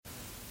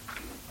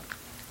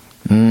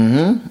You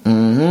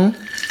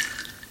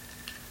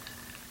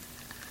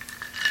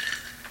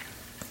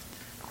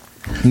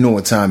know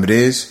what time it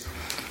is.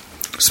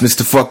 It's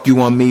Mr. Fuck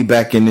You on Me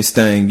back in this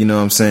thing, you know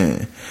what I'm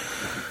saying?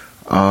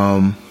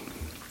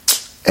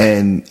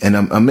 And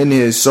I'm in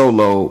here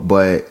solo,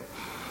 but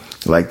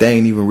like that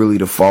ain't even really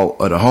the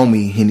fault of the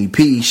homie Henny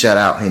P. Shout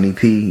out Henny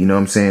P, you know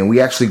what I'm saying?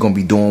 We actually gonna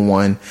be doing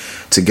one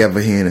together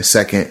here in a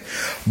second.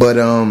 But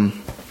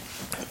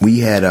we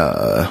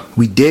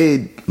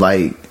did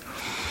like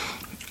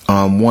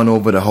one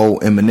over the whole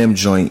Eminem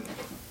joint,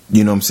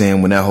 you know what I'm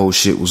saying, when that whole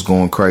shit was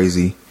going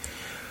crazy.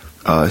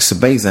 It's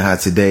amazing how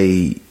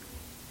today,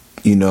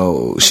 you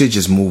know, shit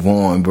just move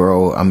on,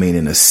 bro. I mean,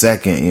 in a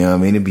second, you know what I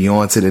mean? It'd be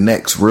on to the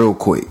next real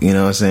quick, you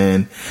know what I'm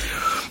saying?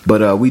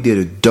 But we did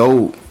a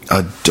dope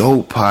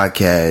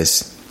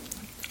podcast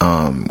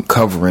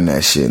covering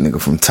that shit, nigga,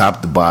 from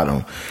top to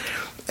bottom.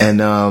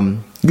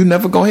 And you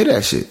never gonna hear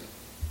that shit.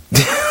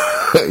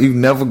 You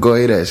never gonna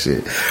hear that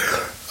shit.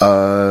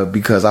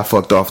 Because I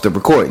fucked off the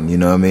recording, you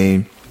know what I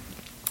mean?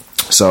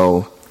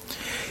 So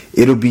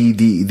it'll be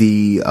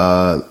the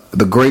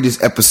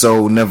greatest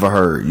episode never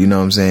heard, you know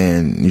what I'm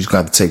saying? You just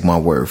got to take my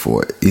word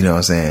for it, you know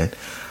what I'm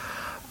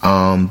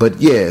saying? But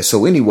yeah,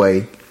 so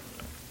anyway,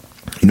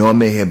 you know, I'm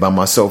in here by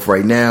myself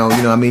right now,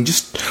 you know what I mean?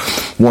 Just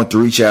want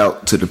to reach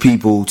out to the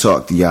people,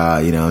 talk to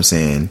y'all, you know what I'm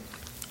saying?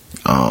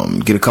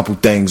 Get a couple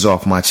things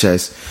off my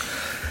chest.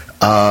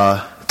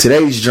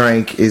 Today's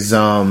drink is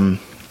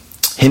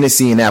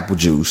Hennessy and apple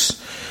juice.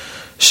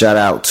 Shout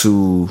out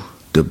to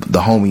the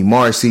homie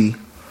Marcy.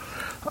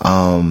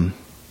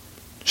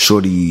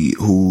 Shorty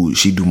who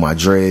she do my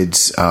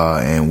dreads,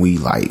 and we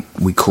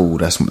cool.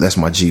 That's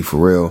my G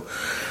for real.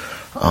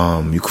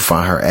 You can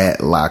find her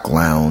at Lock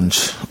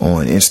Lounge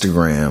on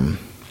Instagram.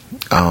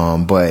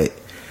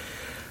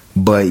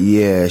 But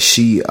yeah,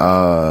 she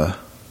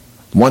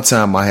one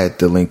time I had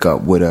to link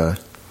up with her,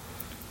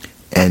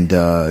 and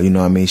you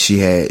know what I mean, she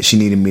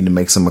needed me to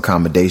make some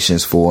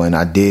accommodations for her, and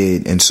I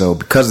did. And so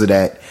because of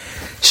that,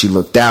 she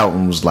looked out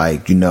and was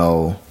like, you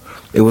know,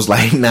 it was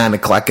like 9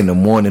 o'clock in the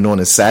morning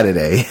on a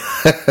Saturday.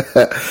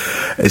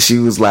 And she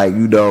was like,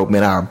 you know,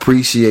 man, I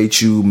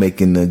appreciate you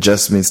making the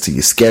adjustments to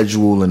your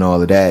schedule and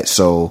all of that.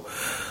 So,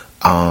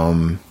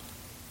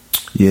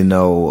 you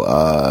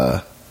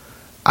know,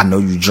 I know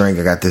you drink.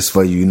 I got this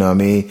for you. You know what I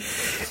mean?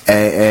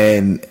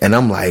 And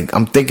I'm like,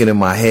 I'm thinking in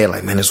my head,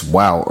 like, man, it's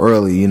wild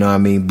early. You know what I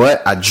mean?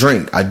 But I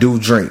do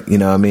drink. You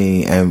know what I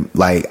mean? And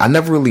like, I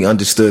never really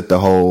understood the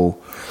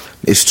whole,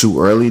 it's too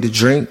early to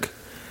drink.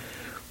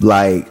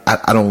 Like,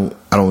 I don't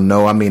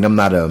know. I mean, I'm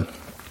not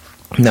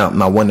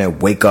one that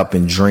wake up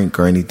and drink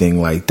or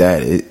anything like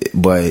that.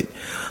 But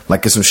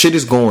like, if some shit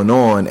is going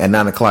on at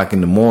 9 o'clock in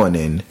the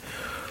morning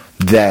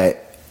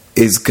that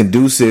is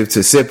conducive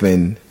to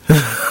sipping,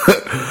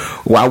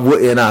 why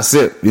wouldn't I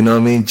sip? You know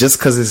what I mean? Just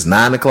because it's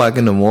 9 o'clock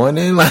in the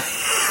morning, like,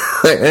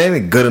 it ain't a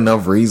good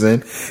enough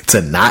reason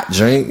to not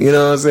drink. You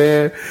know what I'm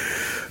saying?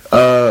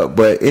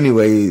 But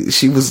anyway,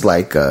 she was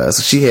like, so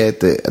she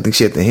had I think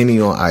she had the Henny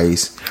on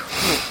ice.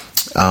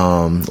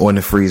 Or in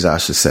the freezer, I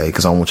should say,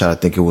 because I don't want y'all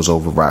to think it was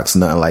over rocks,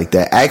 nothing like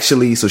that.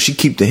 Actually, so she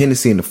keep the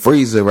Hennessy in the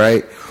freezer,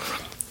 right?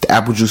 The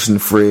apple juice in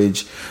the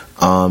fridge.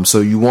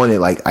 So you want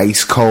it like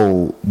ice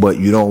cold, but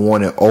you don't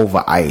want it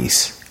over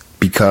ice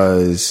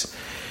because,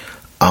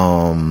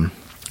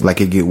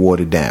 like it get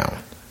watered down.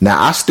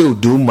 Now I still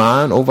do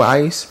mine over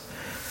ice,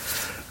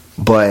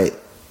 but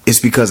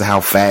it's because of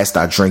how fast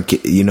I drink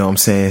it. You know what I'm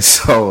saying?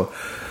 So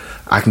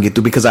I can get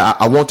through, because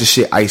I want the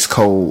shit ice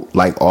cold,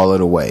 like all of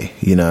the way.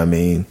 You know what I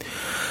mean?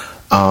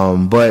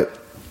 But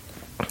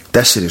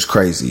that shit is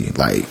crazy.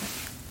 Like,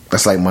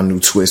 that's like my new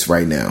twist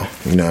right now.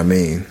 You know what I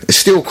mean? It's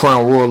still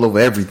Crown Royal over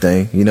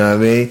everything. You know what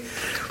I mean?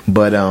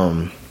 But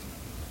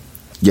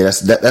yeah,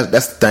 that's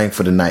the thing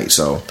for the night.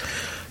 So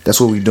that's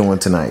what we're doing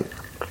tonight.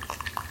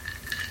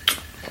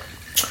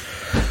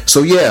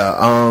 So yeah,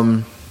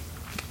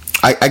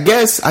 I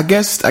guess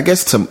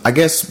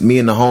me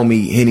and the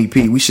homie Henny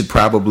P, we should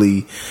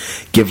probably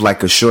give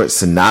like a short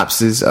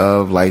synopsis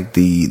of like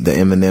the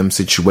Eminem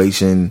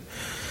situation,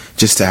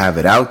 just to have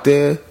it out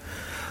there.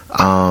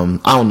 I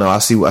don't know. I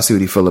see what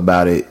he feel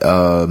about it.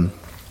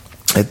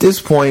 At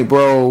this point,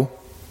 bro,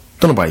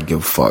 don't nobody give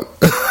a fuck.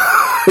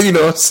 You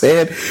know what I'm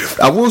saying?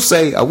 I will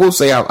say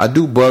I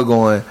do bug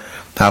on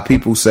how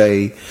people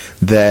say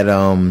that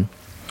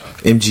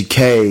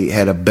MGK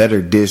had a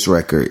better diss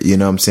record. You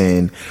know what I'm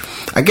saying?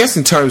 I guess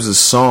in terms of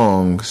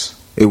songs,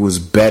 it was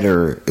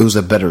better. It was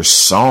a better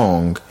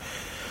song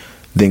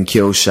than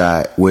Kill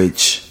Shot,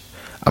 which,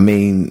 I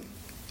mean,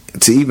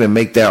 to even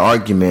make that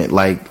argument,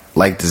 like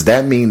does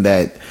that mean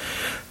that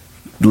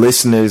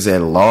listeners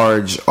at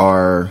large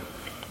are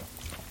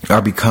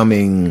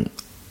becoming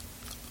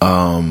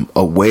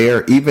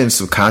aware, even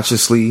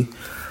subconsciously,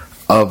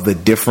 of the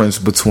difference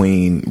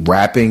between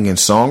rapping and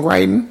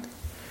songwriting?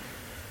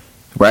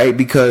 Right?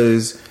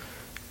 Because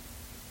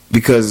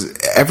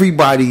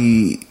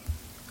everybody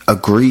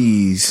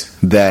agrees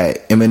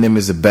that Eminem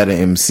is a better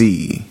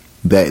MC,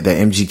 that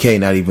MGK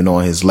not even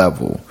on his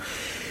level.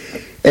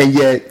 And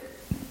yet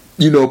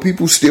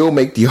people still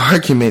make the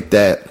argument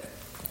that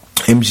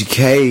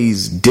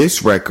MGK's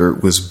diss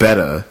record was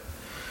better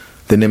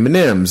than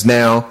Eminem's.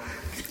 Now,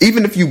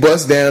 even if you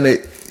bust down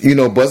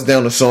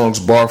the songs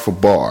bar for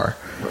bar,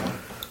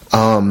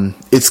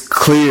 it's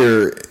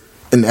clear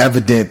and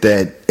evident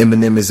that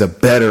Eminem is a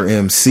better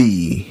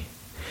MC.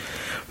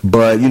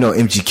 But,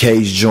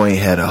 MGK's joint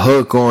had a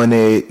hook on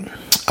it. It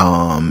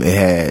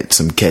had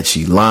some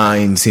catchy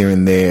lines here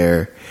and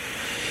there.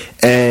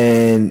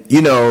 And,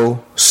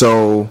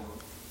 so,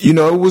 it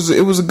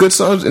was a good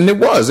song. And it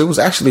was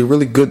actually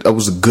really good. It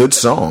was a good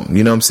song.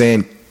 You know what I'm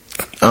saying?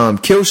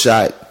 Kill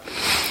Shot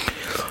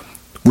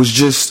was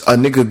just a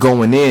nigga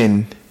going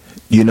in,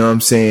 you know what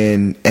I'm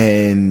saying?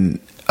 And,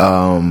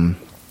 going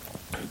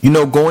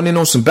in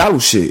on some battle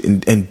shit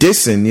and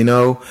dissing,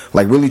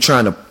 like really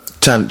trying to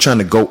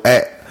go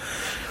at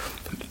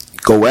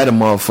a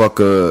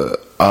motherfucker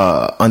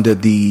under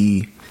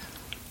the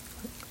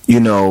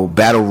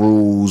battle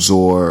rules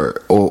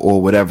or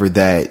whatever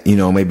that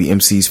maybe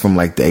MCs from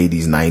like the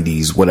 80s,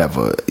 90s,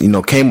 whatever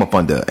came up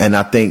under. And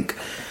I think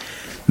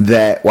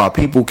that while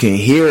people can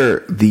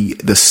hear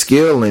the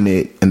skill in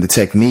it and the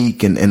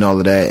technique and all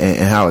of that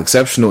and how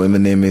exceptional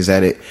Eminem is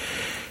at it,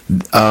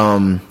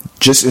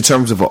 just in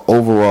terms of an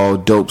overall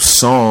dope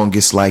song,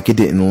 it's like it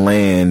didn't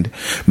land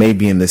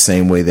maybe in the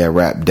same way that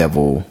Rap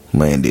Devil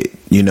landed,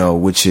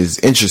 which is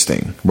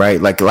interesting, right?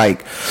 Like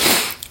the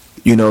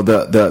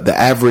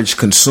average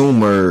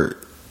consumer,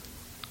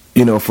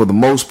 for the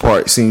most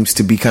part seems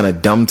to be kind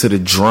of dumb to the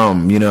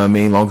drum, you know what I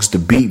mean? Long as the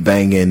beat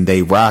banging,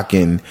 they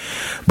rocking,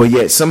 but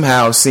yet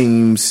somehow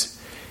seems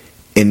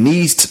in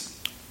these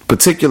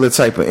particular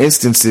type of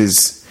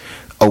instances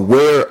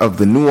aware of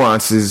the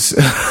nuances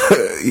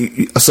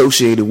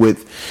associated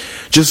with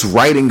just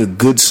writing a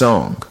good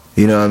song.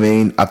 You know what I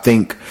mean? I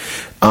think,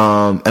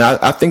 and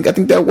I think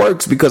that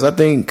works because I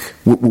think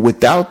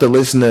without the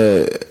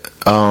listener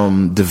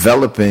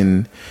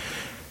developing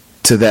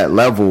to that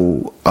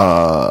level,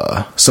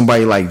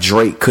 somebody like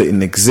Drake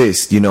couldn't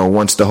exist.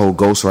 Once the whole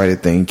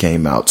ghostwriter thing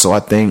came out. So I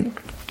think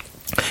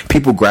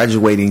people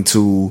graduating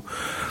to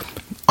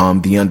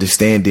the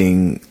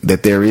understanding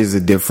that there is a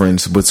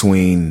difference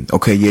between,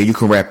 okay, yeah, you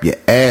can rap your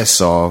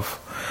ass off,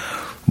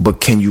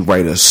 but can you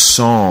write a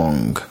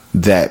song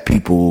that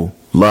people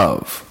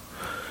love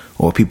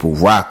or people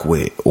rock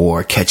with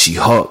or a catchy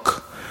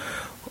hook,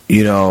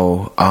 because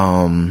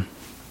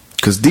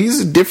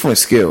these are different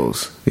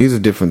skills.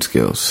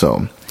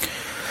 So,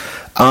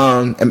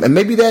 and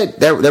maybe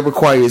that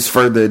requires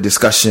further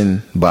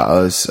discussion by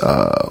us,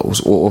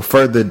 or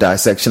further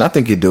dissection. I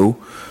think it do,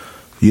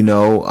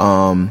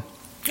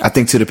 I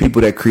think to the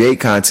people that create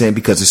content,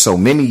 because there's so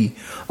many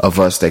of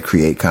us that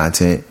create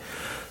content,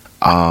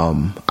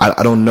 I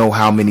don't know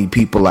how many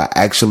people are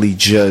actually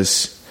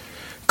just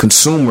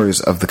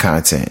consumers of the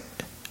content,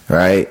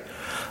 right?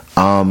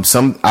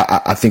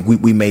 I think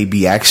we may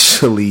be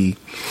actually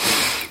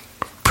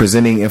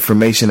presenting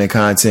information and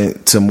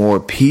content to more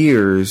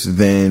peers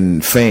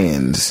than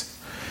fans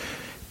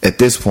at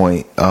this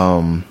point,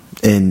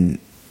 in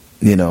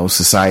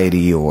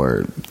society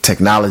or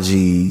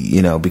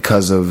technology,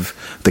 because of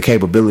the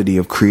capability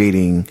of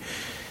creating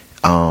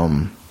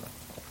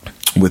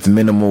with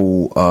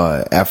minimal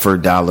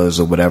effort, dollars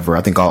or whatever.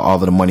 I think all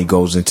of the money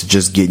goes into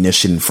just getting this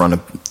shit in front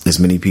of as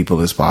many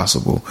people as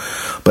possible.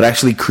 But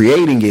actually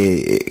creating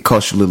it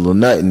costs you little or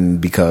nothing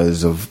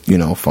because of,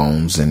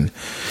 phones and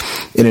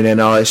internet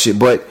and all that shit.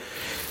 But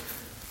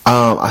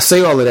I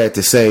say all of that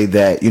to say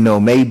that,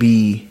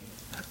 maybe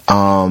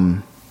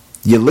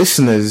your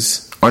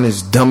listeners aren't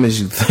as dumb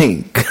as you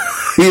think.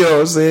 You know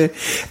what I'm saying?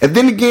 And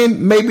then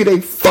again, maybe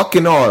they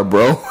fucking are,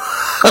 bro.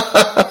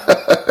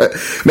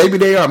 Maybe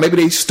they are. Maybe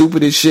they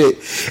stupid as shit.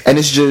 And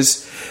it's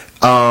just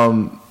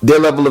their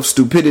level of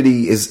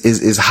stupidity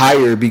is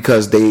higher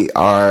because they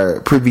are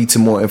privy to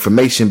more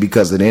information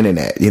because of the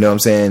internet. You know what I'm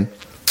saying?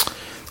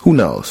 Who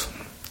knows?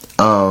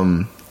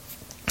 So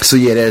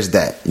yeah, there's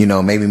that.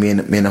 Maybe me and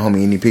the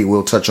homie NEP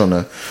will touch on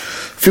a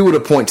few of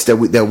the points that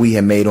we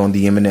had made on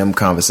the Eminem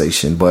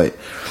conversation. But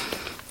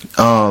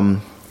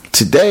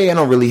today I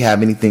don't really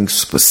have anything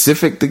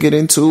specific to get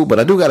into, but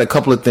I do got a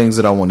couple of things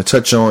that I want to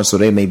touch on, so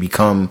they may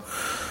become,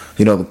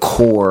 the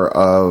core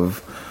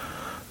of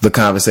the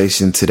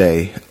conversation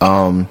today.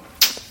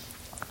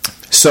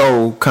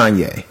 So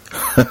Kanye,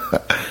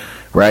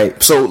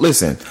 right? So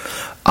listen,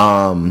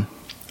 I'm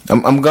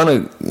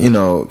gonna,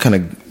 kind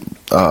of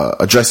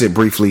address it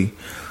briefly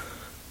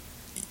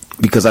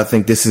because I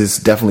think this is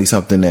definitely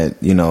something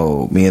that,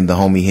 me and the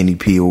homie Henny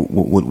P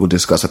will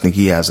discuss. I think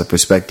he has a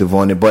perspective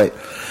on it, but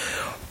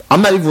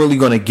I'm not even really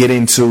going to get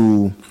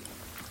into,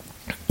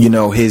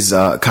 his,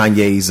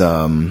 Kanye's,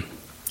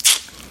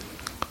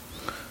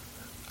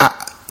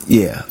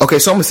 yeah. Okay.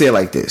 So I'm going to say it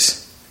like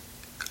this.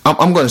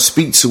 I'm going to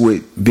speak to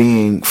it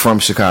being from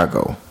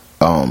Chicago.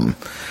 And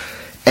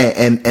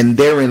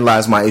therein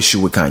lies my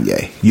issue with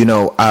Kanye.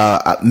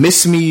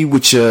 Miss me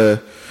with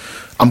your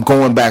I'm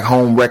going back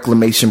home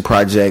reclamation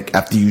project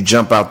after you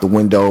jump out the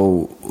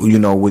window,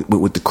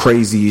 with the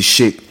craziest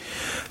shit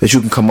that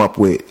you can come up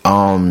with.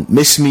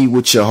 Miss me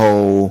with your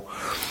whole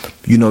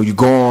you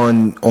go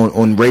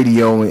on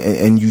radio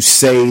and you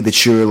say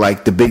that you're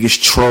like the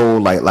biggest troll,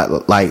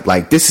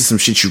 like this is some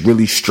shit you're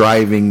really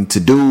striving to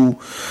do,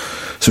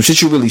 some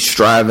shit you're really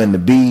striving to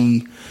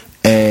be,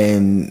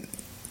 and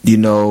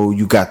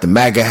you got the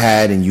MAGA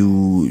hat and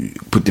you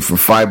put different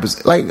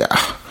fibers, like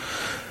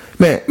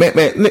man,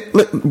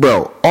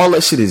 bro, all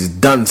that shit is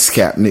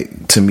dunce-cap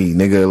to me,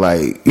 nigga,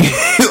 like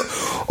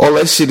all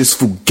that shit is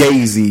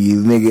fugazi,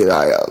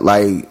 nigga.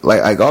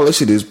 Like all that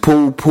shit is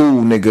poo,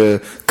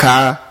 nigga.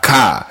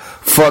 Ka.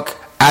 Fuck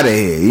out of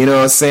here. You know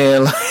what I'm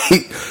saying?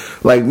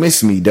 Like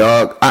miss me,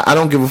 dog. I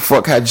don't give a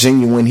fuck how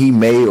genuine he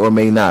may or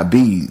may not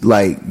be.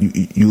 Like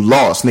you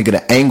lost, nigga.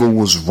 The angle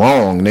was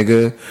wrong,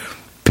 nigga.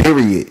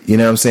 Period. You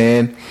know what I'm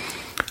saying?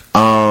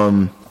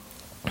 And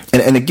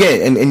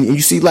again, and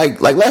you see,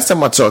 like last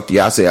time I talked to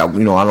you, I said, I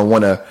don't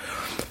want to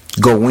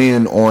go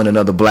in on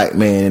another black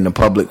man in a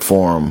public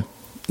forum.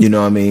 You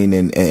know what I mean?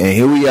 And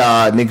here we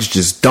are, niggas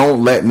just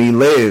don't let me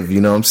live. You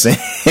know what I'm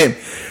saying?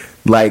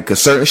 Like, a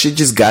certain shit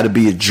just got to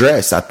be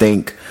addressed. I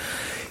think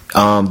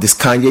this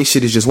Kanye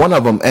shit is just one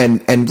of them.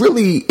 And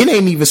really, it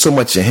ain't even so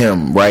much of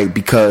him, right?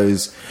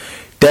 Because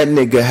that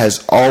nigga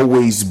has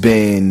always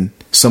been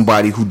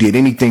somebody who did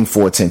anything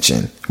for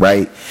attention,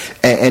 right?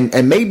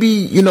 And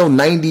maybe,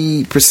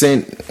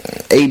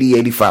 90%, 80,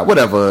 85,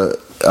 whatever.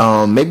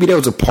 Maybe there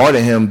was a part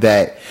of him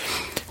that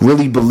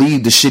really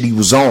believed the shit he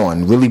was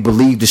on, really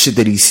believed the shit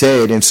that he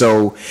said. And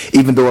so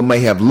even though it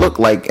may have looked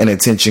like an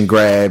attention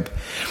grab,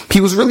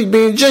 he was really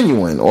being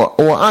genuine or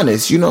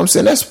honest. You know what I'm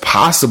saying? That's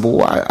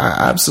possible. I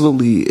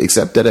absolutely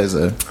accept that as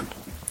a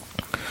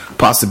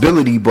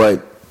possibility,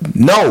 but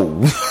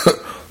no,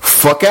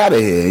 fuck out of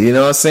here. You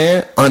know what I'm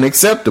saying?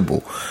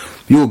 Unacceptable.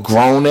 You a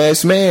grown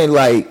ass man.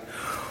 Like,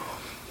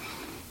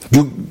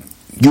 you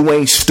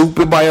ain't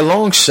stupid by a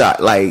long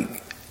shot. Like,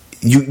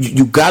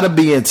 you gotta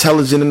be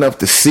intelligent enough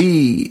to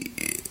see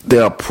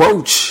the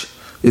approach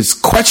is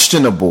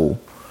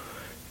questionable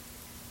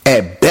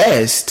at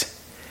best,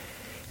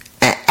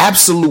 and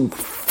absolute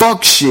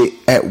fuck shit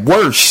at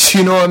worst.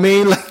 You know what I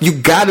mean? Like, you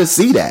gotta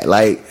see that.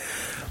 Like,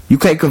 you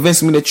can't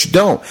convince me that you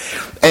don't.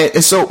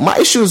 And so my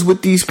issue is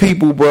with these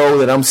people, bro,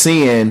 that I'm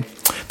seeing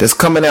that's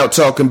coming out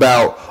talking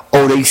about,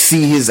 oh, they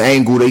see his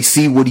angle, they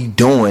see what he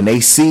doing, they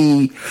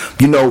see,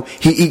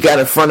 he got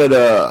in front of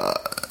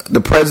the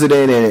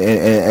president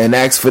and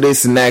asked for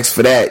this and asked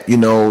for that,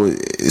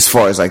 as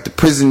far as like the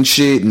prison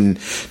shit and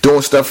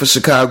doing stuff for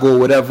Chicago or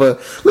whatever.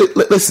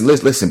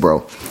 Listen,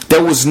 bro.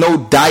 There was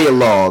no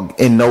dialogue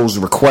in those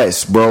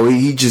requests, bro.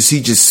 He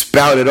just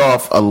spouted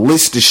off a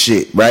list of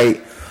shit,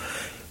 right?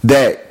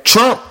 That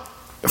Trump,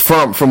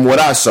 from what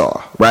I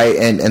saw, right?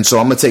 And so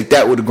I'm gonna take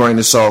that with a grain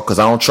of salt because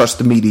I don't trust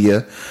the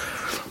media.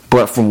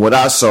 But from what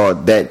I saw,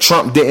 that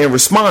Trump didn't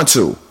respond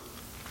to.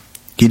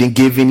 He didn't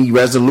give any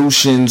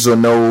resolutions or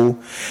no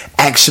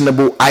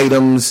actionable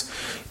items.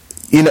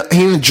 He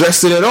didn't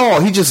address it at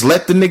all. He just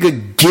let the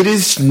nigga get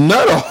his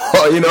nut off.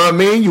 You know what I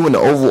mean? You in the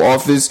Oval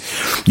Office,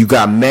 you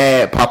got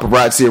mad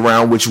paparazzi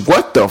around, which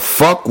what the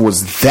fuck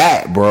was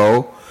that,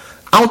 bro?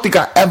 I don't think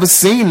I ever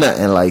seen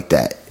nothing like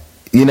that.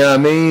 You know what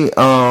I mean?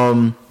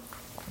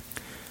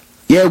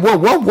 Yeah,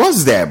 what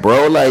was that,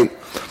 bro? Like,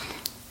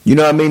 you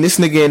know what I mean? This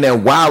nigga in there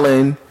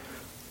wilding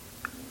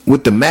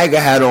with the MAGA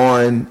hat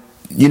on,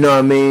 you know what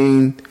I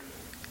mean?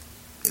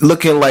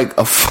 Looking like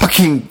a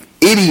fucking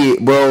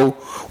idiot, bro,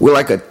 with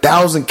like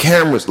 1,000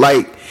 cameras.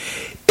 Like,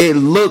 it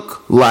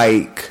looked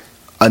like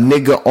a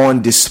nigga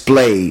on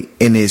display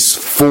in his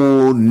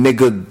full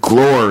nigga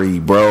glory,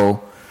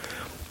 bro.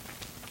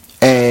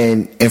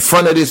 And in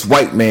front of this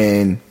white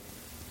man,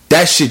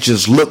 that shit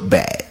just looked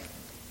bad.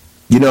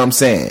 You know what I'm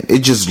saying? It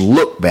just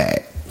looked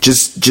bad.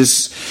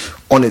 Just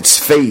on its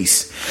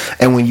face.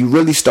 And when you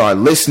really start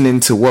listening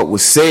to what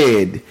was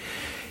said,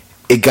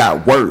 it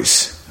got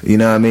worse. You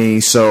know what I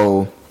mean?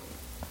 So,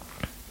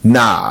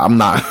 nah, I'm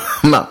not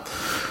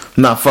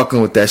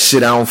fucking with that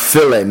shit. I don't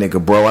feel that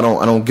nigga, bro. I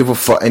don't give a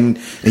fuck. And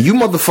you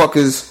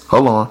motherfuckers,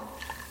 hold on.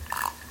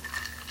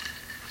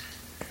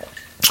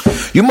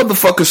 You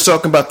motherfuckers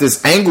talking about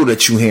this angle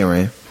that you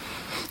hearing.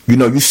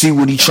 You see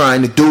what he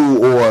trying to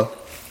do, or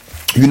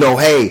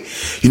hey,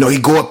 he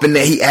go up in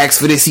there, he asks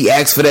for this, he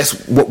asks for that.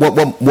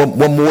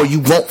 What more you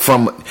want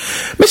from it?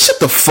 Man, shut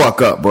the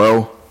fuck up,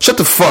 bro. Shut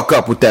the fuck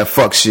up with that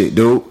fuck shit,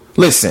 dude.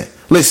 Listen.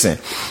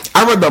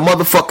 I'd rather a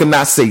motherfucker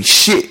not say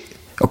shit,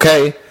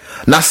 okay?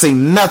 Not say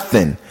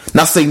nothing.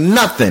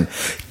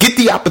 Get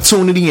the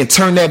opportunity and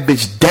turn that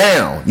bitch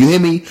down. You hear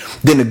me?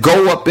 Than to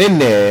go up in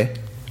there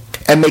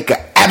and make an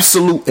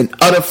absolute and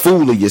utter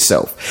fool of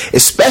yourself.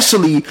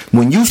 Especially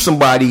when you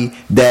somebody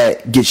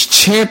that gets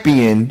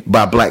championed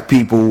by black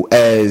people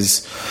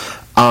as,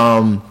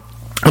 I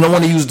don't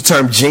want to use the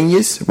term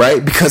genius,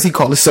 right? Because he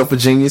called himself a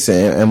genius,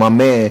 and my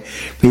man,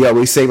 he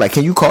always say, like,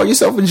 can you call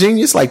yourself a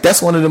genius? Like,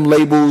 that's one of them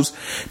labels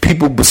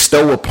people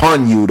bestow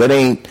upon you. That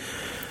ain't,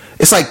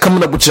 it's like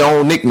coming up with your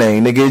own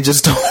nickname, nigga. It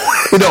just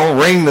it don't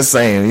ring the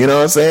same, you know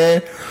what I'm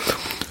saying?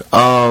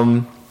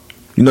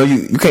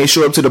 You can't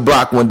show up to the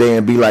block one day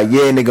and be like,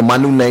 yeah, nigga, my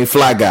new name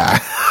Fly Guy.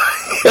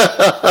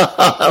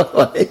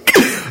 like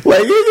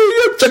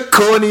you're Get your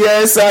corny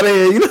ass out of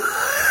here, you know.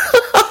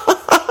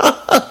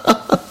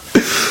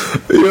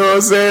 You know what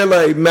I'm saying?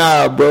 Like,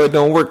 nah, bro, it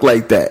don't work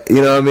like that.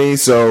 You know what I mean?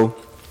 So,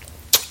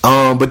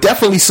 but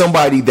definitely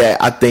somebody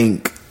that I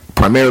think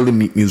primarily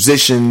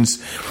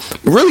musicians,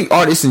 really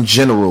artists in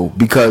general,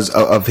 because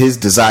of his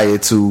desire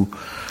to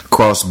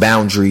cross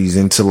boundaries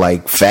into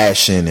like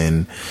fashion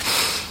and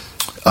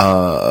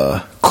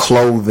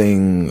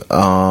clothing,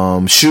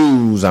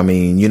 shoes. I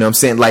mean, you know what I'm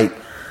saying?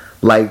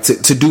 Like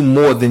to do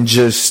more than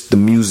just the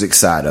music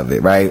side of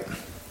it, right?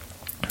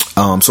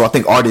 So I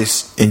think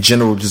artists in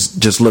general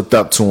just looked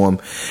up to him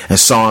and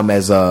saw him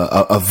as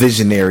a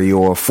visionary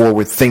or a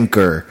forward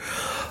thinker.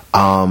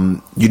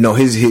 You know,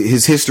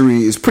 his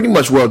history is pretty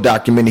much well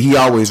documented. He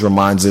always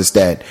reminds us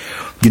that,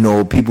 you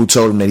know, people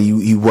told him that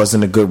he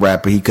wasn't a good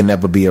rapper, he could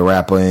never be a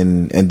rapper,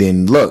 and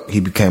then look, he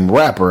became a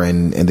rapper,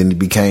 and then he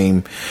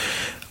became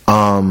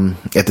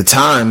at the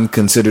time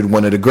considered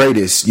one of the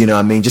greatest, you know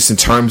what I mean, just in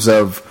terms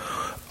of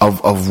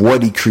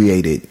what he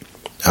created.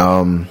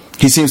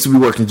 He seems to be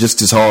working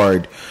just as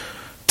hard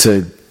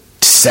to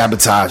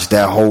sabotage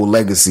that whole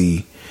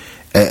legacy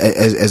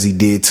as he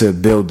did to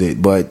build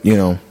it. But, you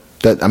know,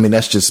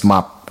 that's just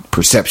my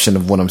perception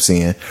of what I'm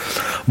seeing.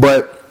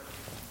 But,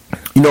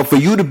 you know, for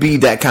you to be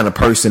that kind of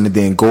person and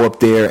then go up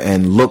there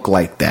and look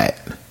like that,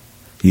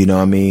 you know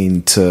what I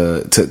mean,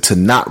 to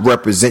not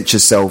represent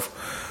yourself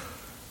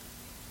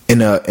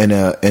in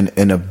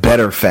a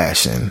better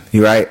fashion,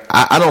 right?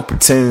 I don't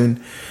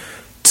pretend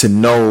to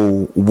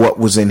know what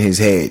was in his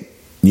head.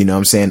 You know what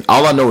I'm saying?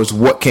 All I know is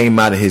what came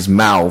out of his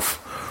mouth.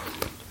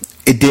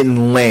 It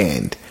didn't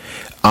land.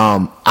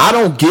 I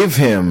don't give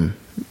him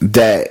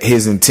that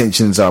his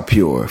intentions are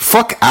pure.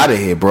 Fuck out of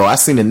here, bro. I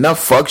seen enough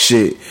fuck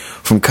shit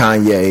from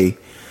Kanye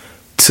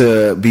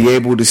to be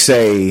able to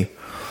say,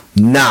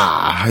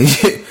 nah,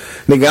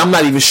 nigga, I'm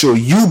not even sure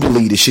you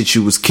believe the shit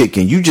you was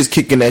kicking. You just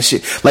kicking that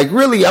shit. Like,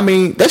 really, I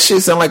mean, that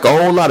shit sound like a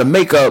whole lot of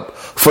makeup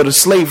for the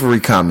slavery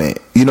comment.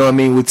 You know what I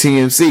mean? With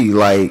TMC,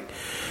 like,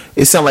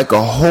 it sound like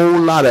a whole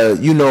lot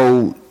of, you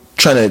know,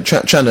 trying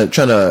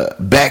to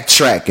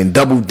backtrack and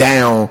double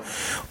down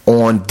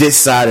on this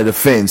side of the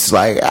fence.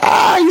 Like,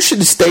 you should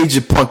have stayed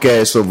your punk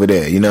ass over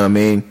there. You know what I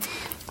mean?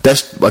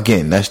 That's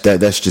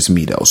just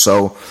me though.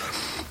 So,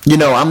 you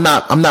know, I'm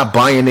not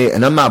buying it,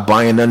 and I'm not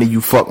buying none of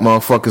you fuck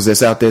motherfuckers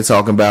that's out there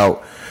talking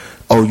about,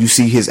 oh, you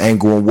see his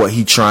angle and what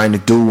he trying to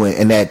do,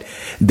 and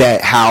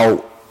that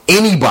how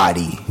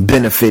anybody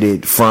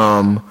benefited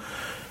from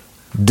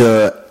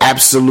the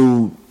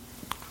absolute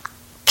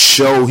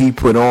show he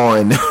put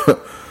on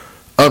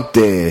up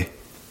there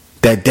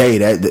that day.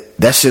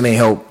 That shit ain't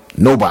help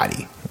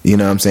nobody. You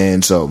know what I'm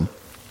saying? So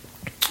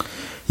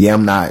yeah,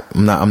 I'm not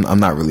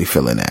really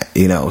feeling that,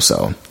 you know.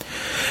 So,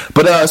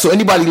 but so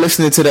anybody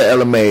listening to the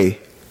LMA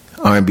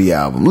R&B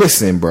album,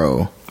 listen,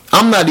 bro,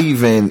 I'm not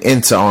even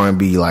into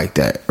R&B like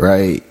that,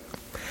 right?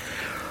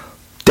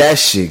 That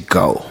shit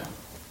go,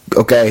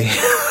 okay?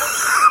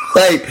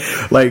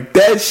 like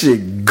that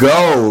shit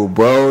go,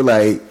 bro.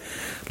 Like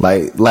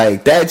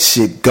that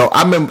shit go.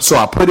 I remember, so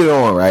I put it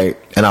on, right?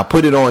 And I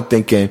put it on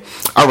thinking,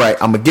 all right,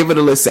 I'm gonna give it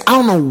a listen. I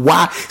don't know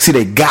why. See,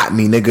 they got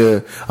me,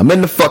 nigga. I'm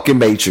in the fucking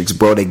Matrix,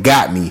 bro. They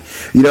got me.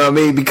 You know what I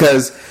mean?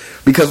 Because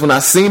when I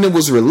seen it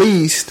was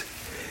released,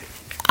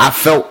 I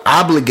felt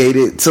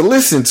obligated to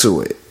listen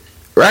to it.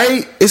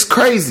 Right? It's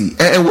crazy.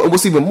 And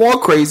what's even more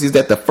crazy is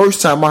that the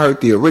first time I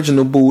heard the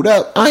original Booed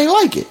Up, I ain't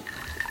like it.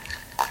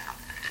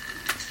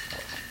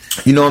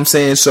 You know what I'm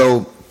saying?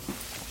 So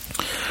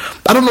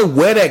I don't know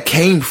where that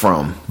came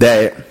from,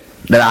 that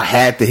I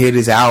had to hear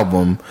this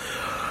album.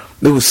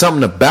 There was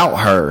something about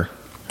her,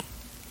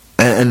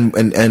 and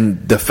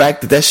the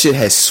fact that shit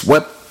has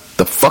swept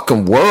the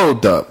fucking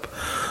world up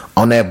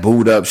on that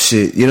Booed Up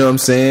shit. You know what I'm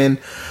saying?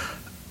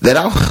 That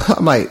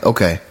I'm like,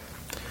 okay,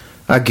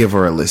 I give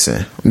her a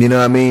listen. You know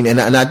what I mean? And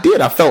I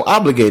did. I felt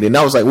obligated, and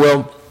I was like,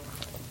 well,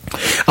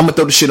 I'm gonna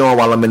throw the shit on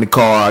while I'm in the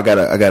car. I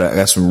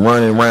got some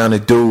running around to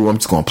do. I'm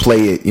just gonna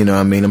play it. You know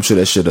what I mean? I'm sure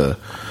that shit'll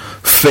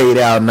fade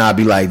out, and I'll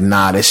be like,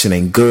 nah, that shit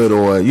ain't good,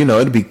 or, you know,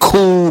 it'll be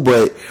cool,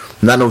 but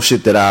not no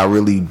shit that I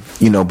really,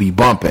 you know, be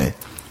bumping.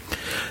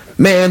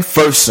 Man,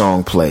 first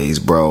song plays,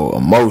 bro,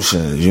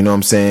 Emotions, you know what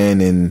I'm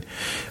saying? And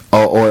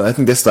or I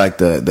think that's like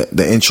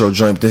the intro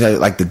joint,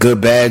 like the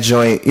Good Bad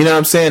joint, you know what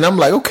I'm saying? I'm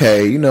like,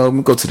 okay, you know, let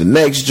me go to the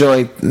next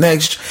joint,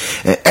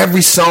 and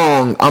every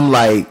song I'm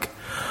like,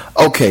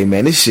 okay,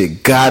 man, this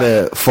shit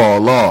gotta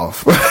fall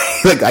off.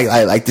 Like,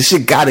 I like this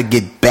shit gotta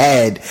get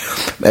bad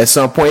at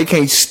some point. It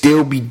can't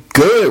still be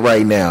good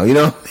right now. You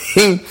know what I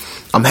mean?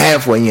 I'm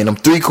halfway in. I'm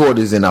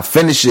 3/4 in. I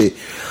finish it.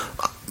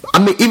 I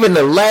mean, even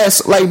the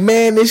last, like,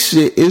 man, this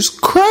shit is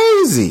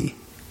crazy.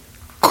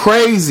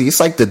 Crazy. It's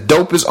like the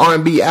dopest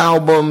R&B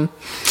album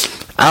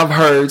I've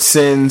heard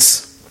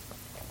since,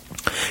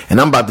 and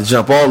I'm about to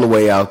jump all the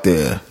way out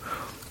there,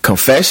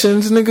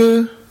 Confessions,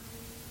 nigga.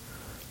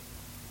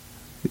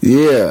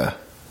 Yeah.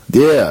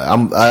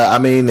 I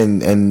mean,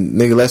 and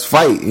nigga, let's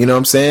fight. You know what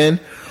I'm saying?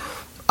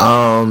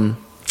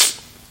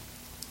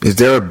 Is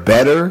there a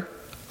better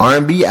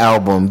R&B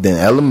album than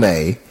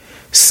LMA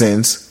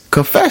since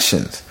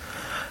Confessions?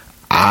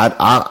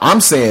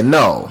 I'm saying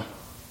no.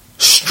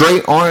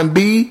 Straight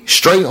R&B,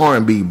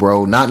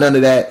 bro. Not none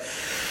of that.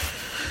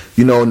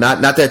 You know,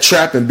 not that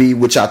trap and B,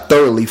 which I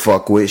thoroughly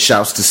fuck with.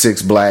 Shouts to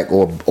 6 Black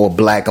or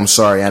Black. I'm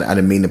sorry, I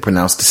didn't mean to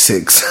pronounce the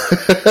 6.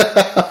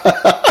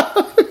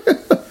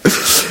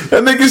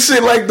 That nigga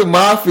shit like the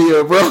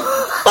mafia, bro.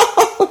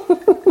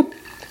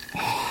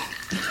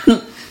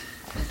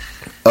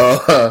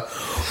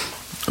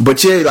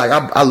 But yeah, like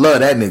I love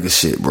that nigga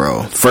shit,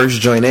 bro. First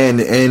joint and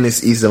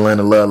this East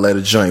Atlanta Love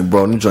Letter joint,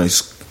 bro. Them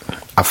joints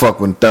I fuck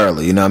with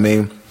thoroughly, you know what I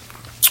mean?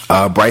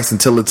 Bryson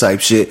Tiller type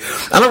shit.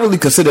 I don't really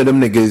consider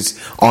them niggas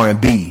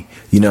R&B,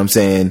 you know what I'm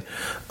saying?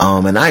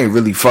 And I ain't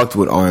really fucked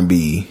with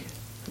R&B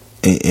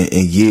in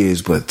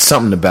years, but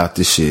something about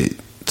this shit.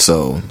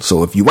 So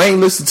if you ain't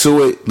listened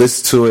to it,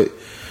 listen to it.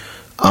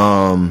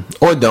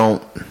 Or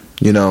don't,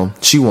 you know,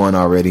 she won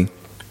already.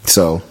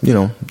 So, you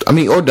know, I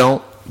mean, or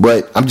don't.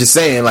 But I'm just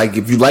saying, like,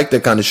 if you like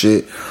that kind of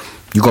shit,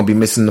 you're gonna be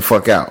missing the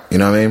fuck out, you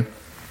know what I mean?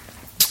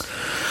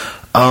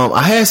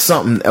 I had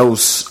something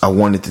else I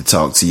wanted to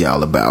talk to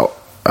y'all about.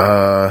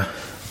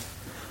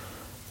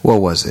 What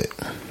was it?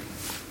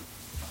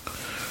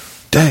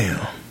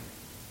 Damn.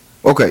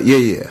 Okay,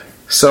 yeah.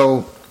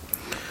 So,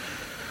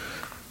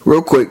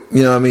 real quick,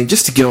 you know what I mean?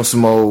 Just to get on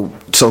some old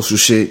social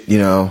shit, you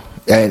know.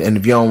 And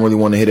if y'all don't really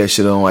want to hear that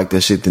shit, I don't like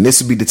that shit, then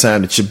this would be the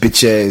time that your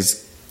bitch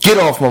ass get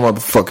off my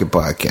motherfucking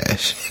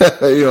podcast.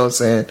 You know what I'm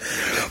saying?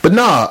 But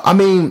nah, I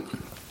mean,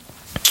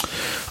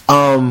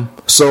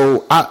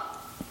 so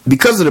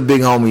because of the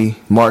big homie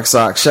Mark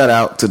Sock, shout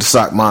out to the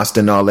Sock Monster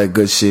and all that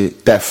good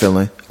shit, that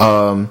feeling.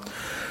 But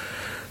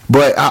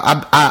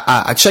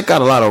I check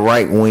out a lot of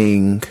right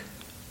wing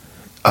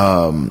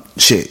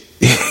shit,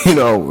 you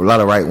know, a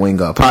lot of right wing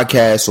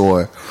podcasts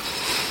or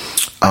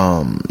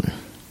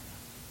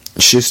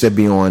shits that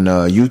be on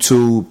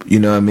YouTube, you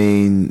know what I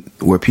mean,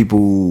 where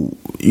people,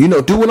 you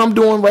know, do what I'm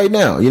doing right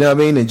now, you know what I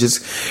mean, and just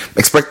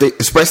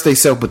express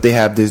themselves, but they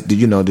have this,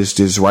 you know,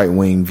 this right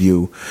wing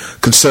view,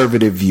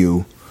 conservative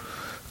view.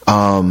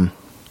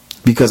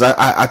 Because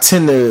I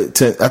tend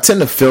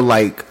to feel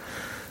like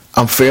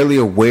I'm fairly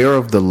aware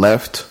of the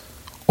left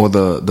or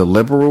the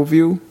liberal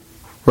view,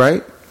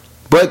 right?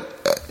 But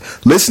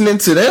listening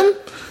to them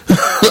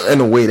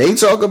and the way they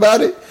talk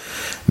about it,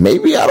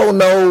 maybe I don't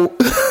know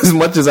as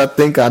much as I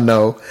think I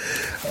know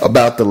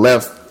about the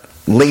left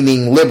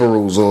leaning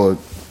liberals or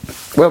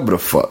whatever the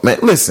fuck, man.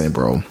 Listen,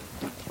 bro.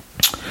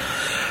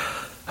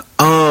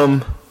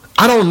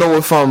 I don't know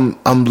if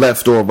I'm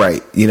left or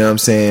right. You know what I'm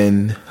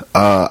saying?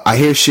 I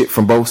hear shit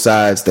from both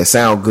sides that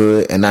sound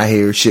good, and I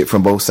hear shit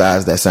from both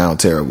sides that sound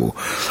terrible.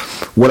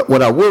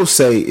 What I will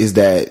say is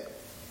that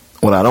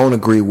what I don't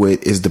agree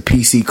with is the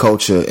PC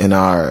culture in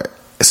our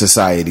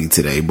society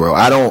today, bro.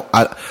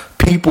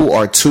 People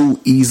are too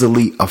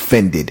easily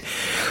offended.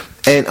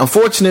 And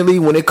unfortunately,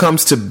 when it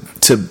comes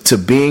to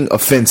being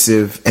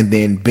offensive and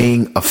then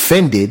being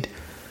offended,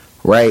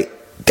 right,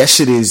 that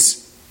shit is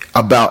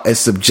about as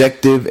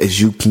subjective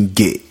as you can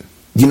get.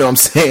 You know what I'm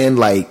saying?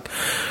 Like,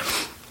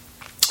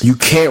 you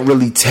can't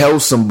really tell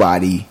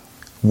somebody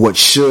what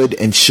should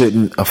and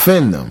shouldn't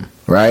offend them,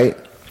 right?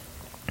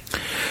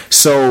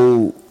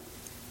 So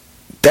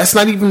that's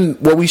not even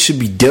what we should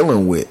be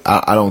dealing with.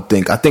 I don't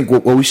think. I think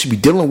what we should be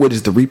dealing with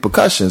is the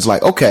repercussions.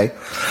 Like, okay,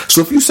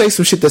 so if you say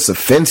some shit that's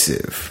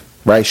offensive,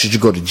 right? Should you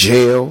go to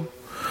jail?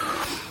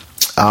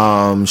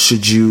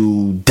 Should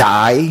you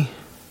die?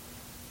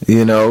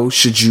 You know,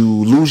 should you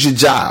lose your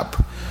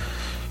job?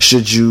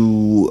 Should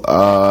you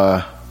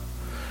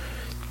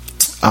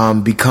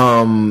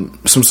become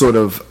some sort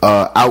of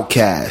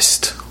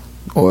outcast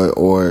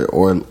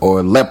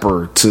or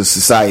leper to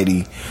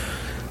society?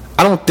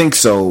 I don't think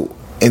so.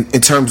 In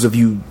terms of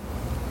you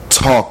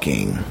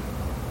talking,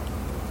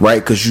 right?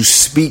 Because you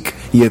speak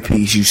your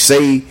piece, you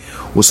say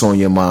what's on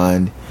your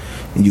mind,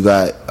 and you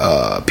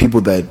got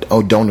people that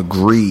don't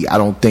agree. I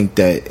don't think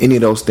that any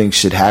of those things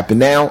should happen.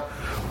 Now,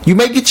 you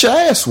may get your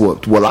ass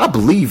whooped. Well, I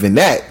believe in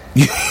that.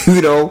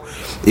 You know,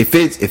 if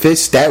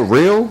it's that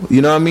real,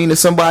 you know what I mean, to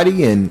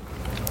somebody, and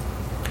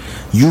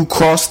you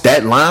cross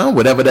that line,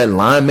 whatever that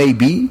line may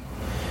be,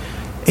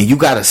 and you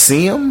gotta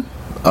see them,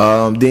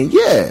 then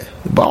yeah,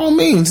 by all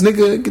means,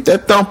 nigga, get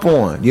that thump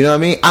on. You know what I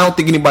mean? I don't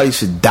think anybody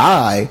should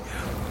die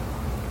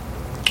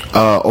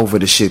over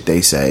the shit they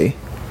say.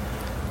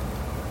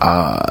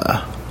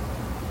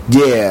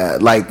 Yeah,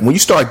 like when you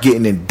start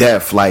getting in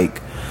depth, like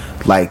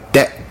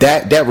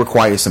that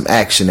requires some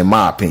action, in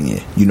my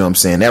opinion. You know what I'm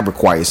saying? That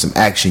requires some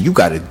action. You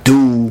gotta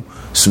do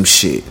some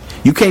shit.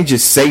 You can't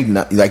just say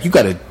nothing. Like, you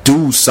gotta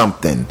do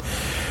something.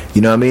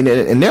 You know what I mean?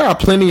 And there are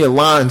plenty of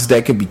lines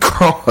that can be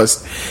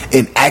crossed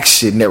in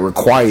action that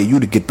require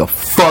you to get the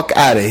fuck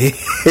out of here.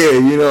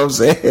 You know what I'm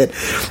saying?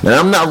 And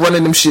I'm not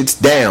running them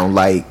shits down.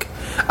 Like,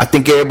 I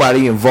think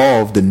everybody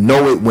involved to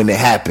know it when it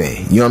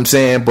happened. You know what I'm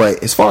saying?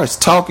 But as far as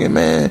talking,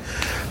 man,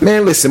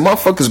 listen,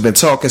 motherfuckers been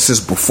talking since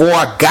before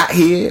I got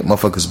here.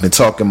 Motherfuckers been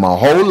talking my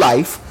whole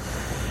life.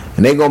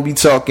 And they gonna be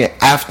talking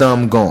after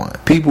I'm gone.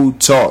 People who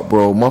talk,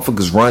 bro,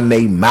 motherfuckers run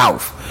their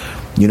mouth.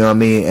 You know what I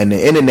mean? And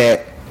the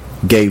internet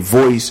gave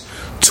voice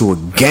to a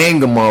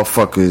gang of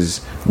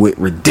motherfuckers with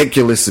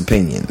ridiculous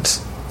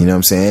opinions. You know what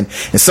I'm saying?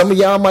 And some of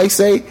y'all might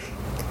say,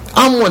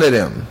 I'm one of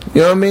them.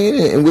 You know what I mean?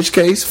 In which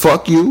case,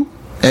 fuck you.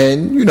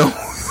 And, you know,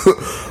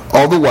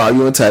 all the while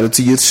you're entitled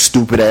to your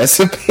stupid ass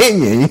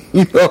opinion.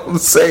 You know what I'm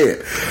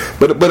saying?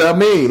 But I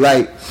mean,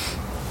 like,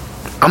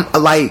 I'm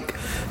like,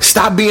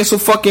 stop being so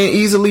fucking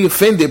easily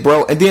offended,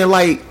 bro. And then,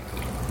 like,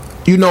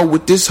 you know,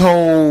 with this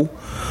whole,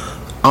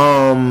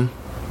 so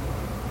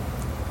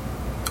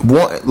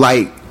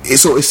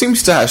it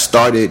seems to have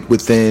started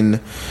within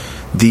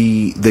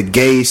the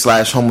gay /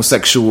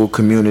 homosexual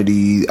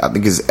community. I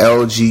think it's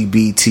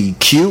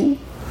LGBTQ.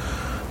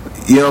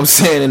 You know what I'm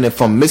saying? And if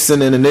I'm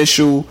missing an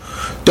initial,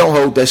 don't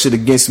hold that shit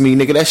against me,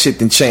 nigga. That shit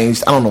done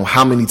changed I don't know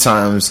how many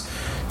times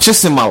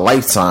just in my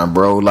lifetime,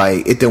 bro.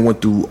 Like, it done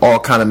went through all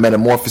kind of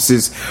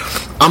metamorphosis.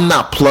 I'm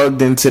not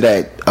plugged into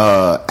that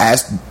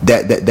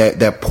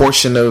that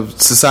portion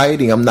of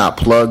society. I'm not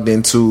plugged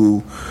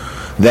into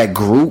that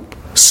group,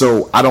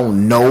 so I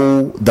don't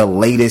know the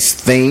latest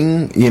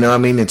thing, you know what I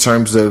mean, in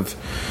terms of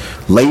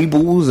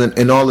labels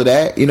and all of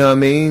that, you know what I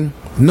mean?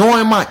 Nor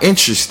am I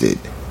interested.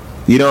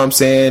 You know what I'm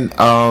saying?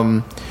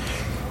 I'm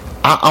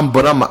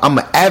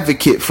an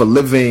advocate for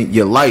living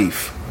your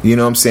life. You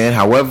know what I'm saying?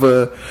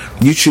 However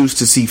you choose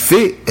to see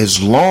fit,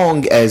 as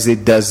long as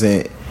it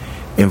doesn't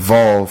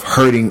involve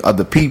hurting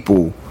other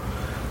people,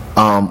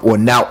 or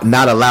not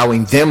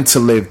allowing them to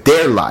live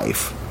their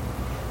life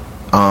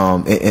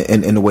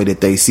in the way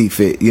that they see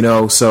fit. You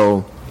know,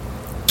 so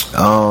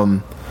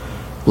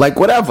like,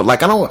 whatever.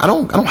 Like, I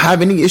don't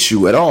have any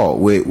issue at all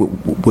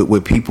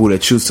with people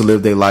that choose to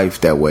live their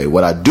life that way.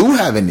 What I do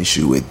have an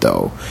issue with,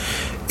 though,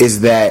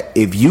 is that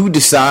if you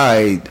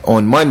decide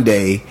on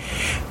Monday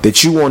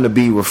that you want to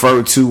be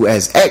referred to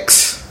as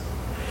X,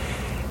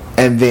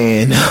 and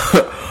then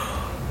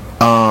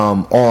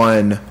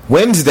on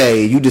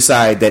Wednesday you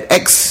decide that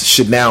X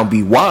should now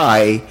be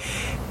Y,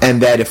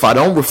 and that if I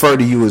don't refer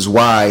to you as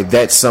Y,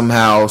 that's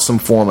somehow some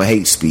form of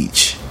hate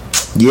speech.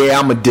 Yeah,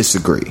 I'ma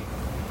disagree.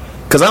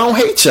 Cause I don't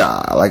hate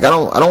y'all. Like, I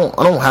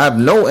don't have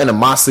no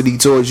animosity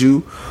towards you,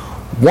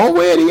 one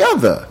way or the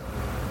other.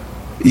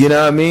 You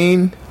know what I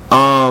mean?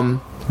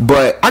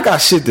 But I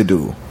got shit to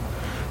do.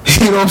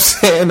 You know what I'm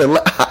saying?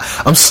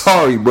 I'm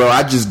sorry, bro.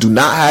 I just do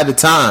not have the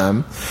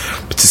time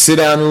to sit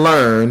down and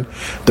learn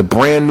the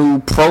brand new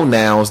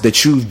pronouns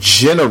that you've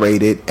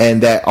generated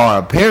and that are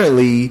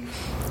apparently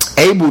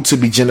able to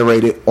be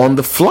generated on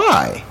the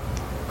fly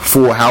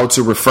for how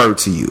to refer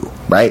to you,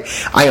 right?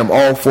 I am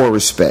all for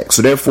respect.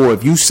 So therefore,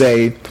 if you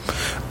say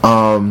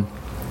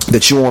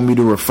that you want me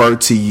to refer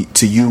to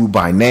you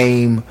by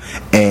name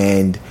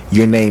and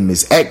your name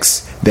is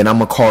X, then I'm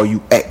gonna call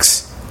you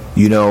X.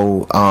 You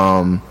know,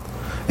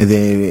 and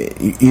then,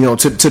 you know,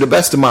 to the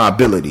best of my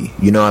ability,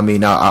 you know what I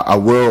mean? I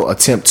will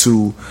attempt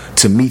to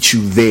meet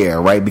you there,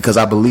 right? Because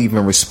I believe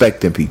in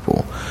respecting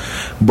people.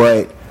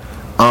 But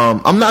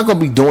I'm not gonna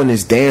be doing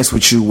this dance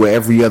with you where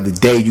every other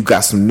day you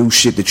got some new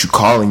shit that you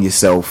calling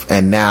yourself,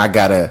 and now I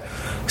gotta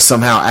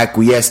somehow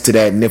acquiesce to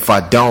that. And if I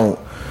don't,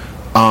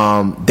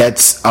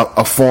 that's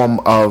a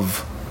form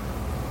of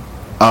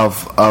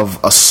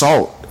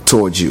assault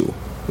towards you.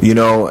 You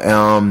know,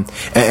 and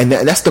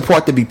that's the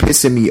part that be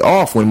pissing me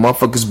off, when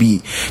motherfuckers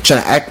be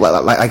trying to act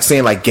like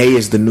saying like gay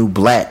is the new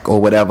black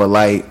or whatever.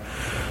 Like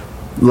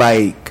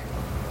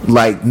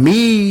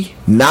me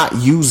not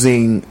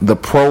using the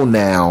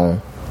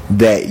pronoun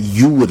that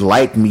you would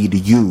like me to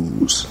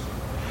use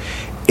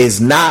is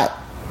not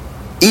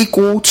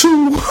equal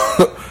to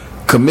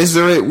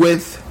commiserate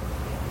with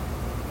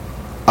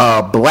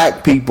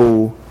black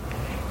people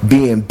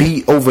being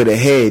beat over the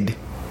head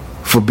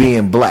for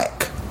being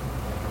black.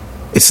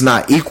 It's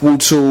not equal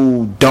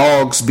to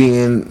dogs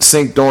being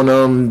sinked on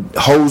them,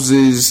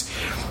 hoses.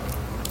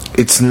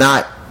 It's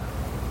not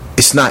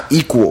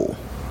equal,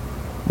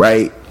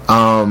 right?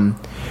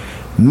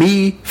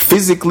 Me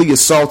physically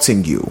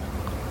assaulting you,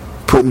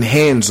 putting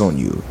hands on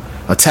you,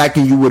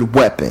 attacking you with a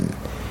weapon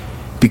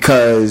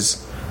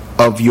because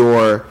of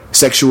your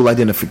sexual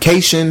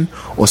identification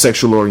or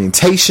sexual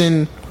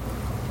orientation,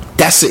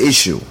 that's the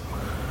issue.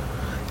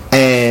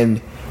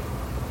 And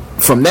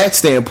from that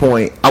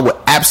standpoint, I would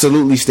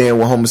absolutely stand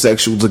with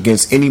homosexuals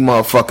against any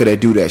motherfucker that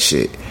do that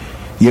shit.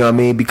 You know what I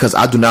mean? Because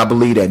I do not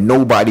believe that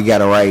nobody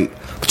got a right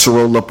to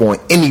roll up on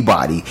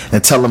anybody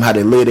and tell them how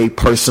to live their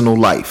personal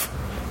life.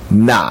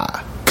 Nah.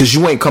 Because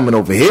you ain't coming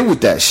over here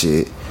with that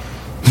shit.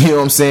 You know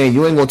what I'm saying?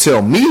 You ain't gonna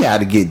tell me how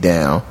to get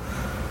down.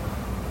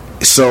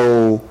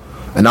 So,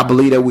 and I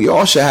believe that we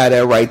all should have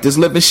that right. This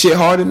living shit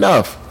hard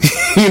enough.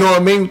 You know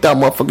what I mean? Without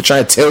motherfucker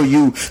trying to tell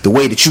you the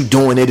way that you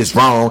doing it is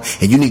wrong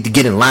and you need to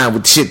get in line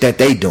with the shit that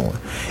they doing.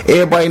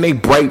 Everybody and they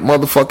bright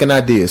motherfucking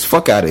ideas.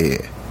 Fuck out of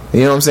here.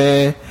 You know what I'm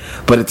saying?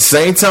 But at the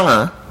same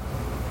time,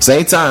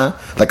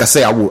 like I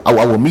say, I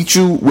will meet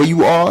you where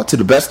you are to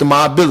the best of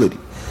my ability.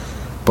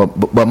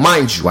 But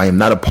mind you, I am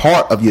not a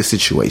part of your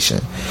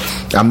situation.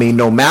 I mean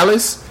no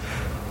malice.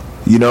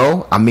 You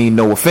know, I mean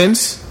no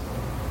offense.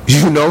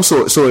 You know,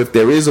 so if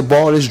there is a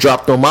ball that's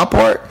dropped on my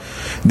part,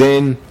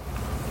 then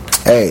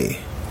hey,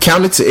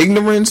 counted to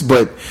ignorance,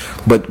 but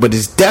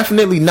it's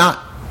definitely not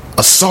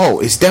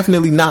assault. It's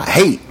definitely not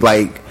hate.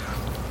 Like,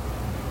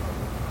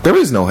 there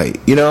is no hate.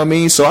 You know what I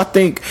mean? So I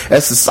think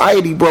as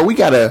society, bro, we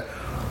gotta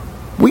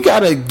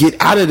get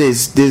out of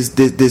this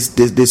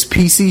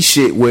PC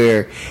shit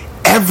where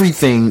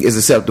everything is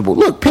acceptable.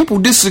 Look, people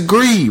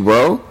disagree,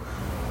 bro.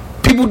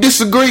 People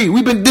disagree.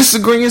 We've been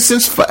disagreeing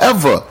since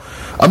forever.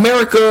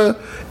 America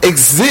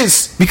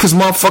exists because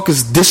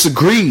motherfuckers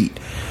disagreed.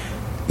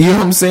 You know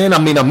what I'm saying? I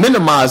mean, I'm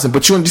minimizing,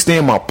 but you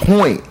understand my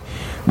point,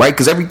 right?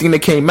 Because everything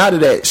that came out of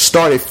that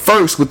started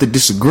first with the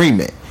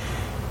disagreement.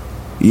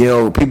 You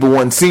know, people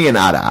weren't seeing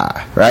eye to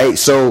eye, right?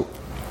 So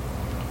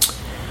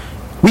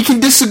we can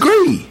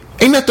disagree.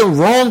 Ain't nothing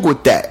wrong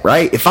with that,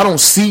 right? If I don't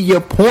see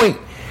your point,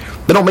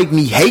 that don't make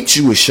me hate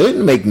you. It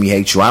shouldn't make me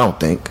hate you, I don't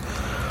think.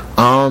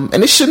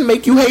 And it shouldn't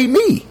make you hate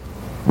me,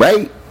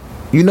 right?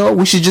 You know,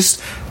 we should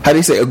just, how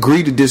they say,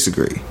 agree to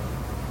disagree.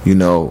 You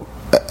know,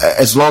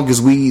 as long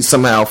as we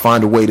somehow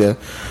find a way to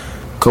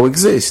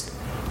coexist.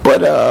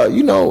 But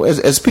you know,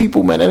 as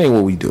people, man, that ain't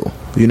what we do.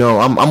 You know,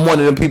 I'm one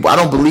of them people. I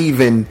don't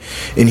believe in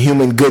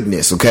human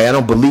goodness. Okay, I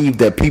don't believe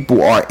that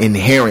people are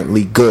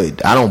inherently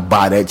good. I don't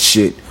buy that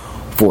shit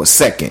for a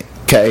second.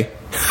 Okay,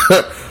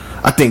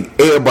 I think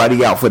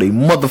everybody out for their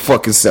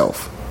motherfucking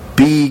self.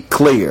 Be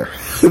clear.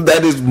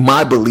 That is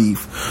my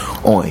belief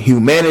on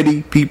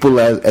humanity, people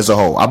as a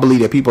whole. I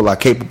believe that people are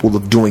capable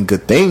of doing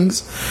good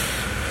things,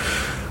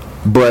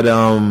 but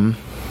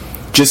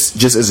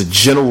just as a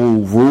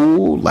general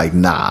rule, like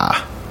nah,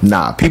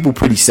 people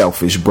pretty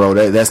selfish, bro.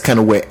 That's kind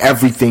of where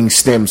everything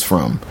stems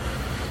from.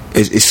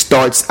 It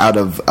starts out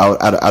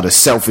of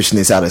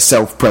selfishness, out of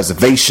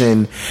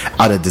self-preservation,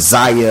 out of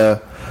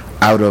desire,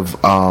 out of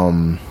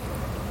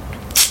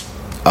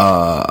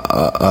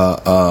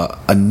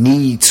a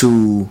need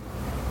to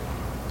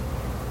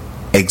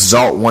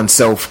exalt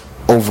oneself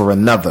over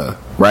another,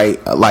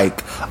 right?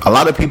 Like a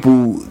lot of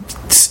people,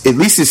 at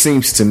least it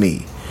seems to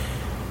me,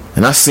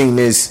 and I've seen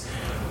this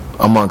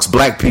amongst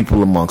black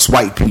people, amongst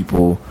white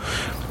people,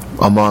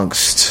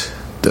 amongst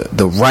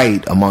the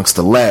right, amongst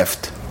the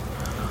left,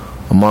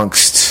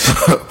 amongst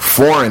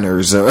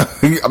foreigners. I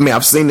mean,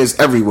 I've seen this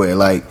everywhere.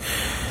 Like,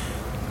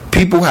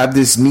 people have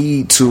this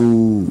need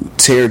to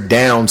tear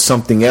down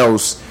something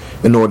else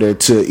in order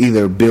to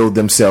either build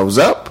themselves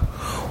up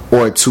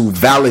or to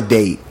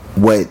validate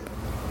what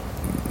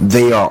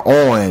they are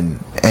on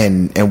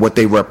and what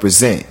they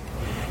represent.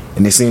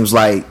 And it seems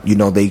like, you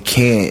know, they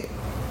can't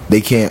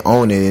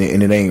own it,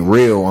 and it ain't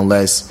real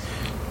unless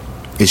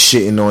it's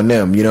shitting on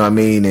them, you know what I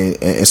mean?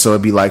 And so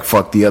it'd be like,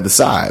 fuck the other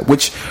side,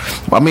 which,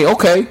 I mean,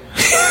 okay.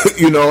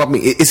 You know, I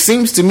mean, it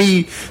seems to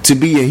me to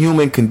be a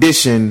human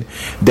condition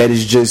that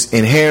is just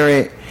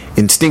inherent,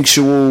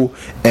 instinctual,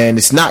 and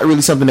it's not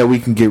really something that we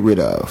can get rid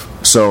of.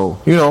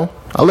 So, you know,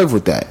 I live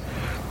with that.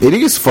 It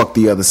is fuck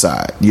the other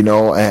side, you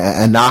know,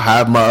 and I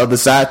have my other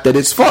side that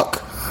is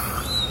fuck.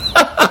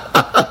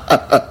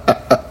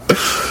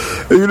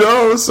 You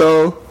know,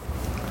 so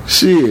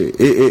shit,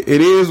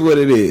 it is what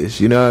it is,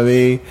 you know what I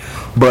mean?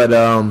 But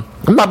I'm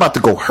not about to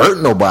go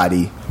hurt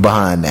nobody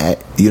behind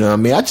that, you know what I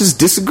mean? I just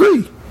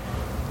disagree.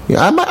 You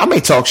know, I may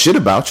talk shit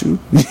about you.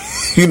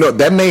 You know,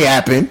 that may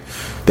happen.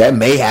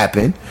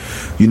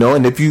 You know,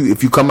 and if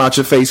you come out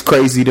your face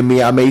crazy to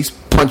me, I may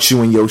punch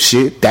you in your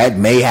shit. That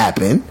may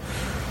happen.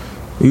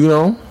 You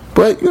know,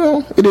 but you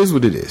know, it is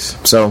what it is.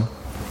 So,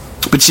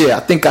 but yeah,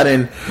 I think I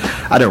done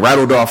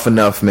rattled off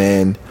enough,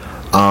 man.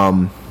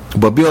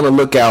 But be on the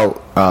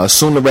lookout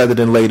sooner rather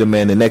than later,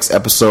 man. The next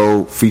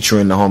episode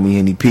featuring the homie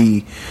Henny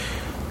P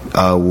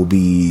will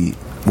be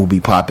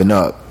popping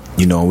up.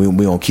 You know,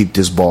 we gonna keep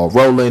this ball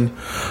rolling.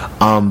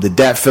 The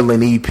Dat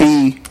Feeling EP,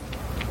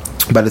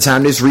 by the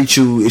time this reach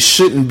you, it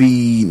shouldn't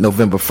be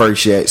November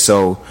 1st yet.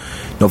 So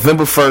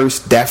November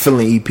 1st, Dat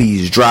Feeling EP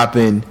is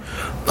dropping.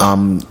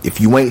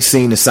 If you ain't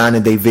seen the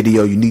signing day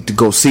video, you need to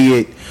go see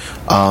it.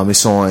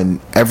 It's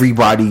on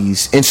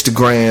everybody's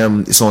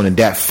Instagram. It's on the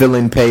Dat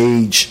Feeling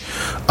page,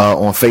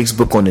 on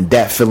Facebook, on the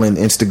Dat Feeling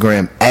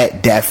Instagram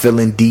at Dat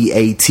Feeling,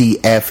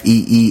 DATFEELIN.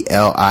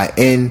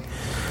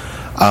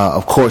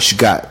 Of course, you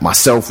got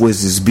myself,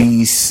 Wizards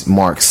Beast,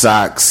 Mark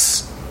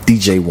Socks,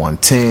 DJ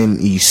 110,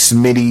 E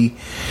Smitty,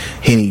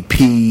 Henny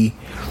P,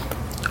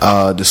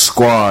 the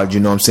squad. You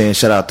know what I'm saying?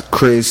 Shout out to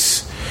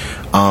Chris.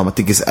 I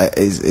think it's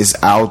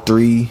Owl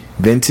 3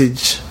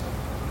 Vintage,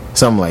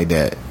 something like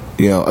that.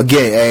 You know,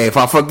 again, hey, if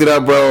I fucked it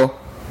up, bro,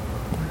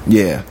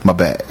 yeah, my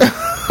bad.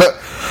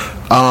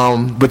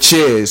 But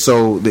yeah,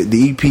 so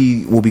the EP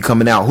will be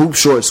coming out. Hoop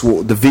Shorts,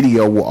 the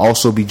video will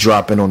also be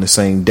dropping on the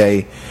same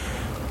day.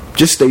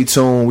 Just stay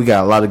tuned. We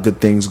got a lot of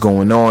good things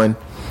going on,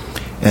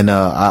 and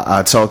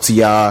I'll talk to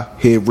y'all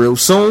here real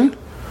soon.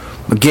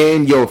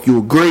 Again, yo, if you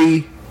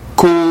agree,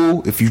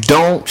 cool. If you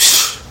don't,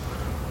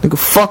 nigga,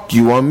 fuck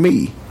you on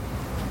me.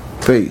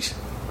 Peace.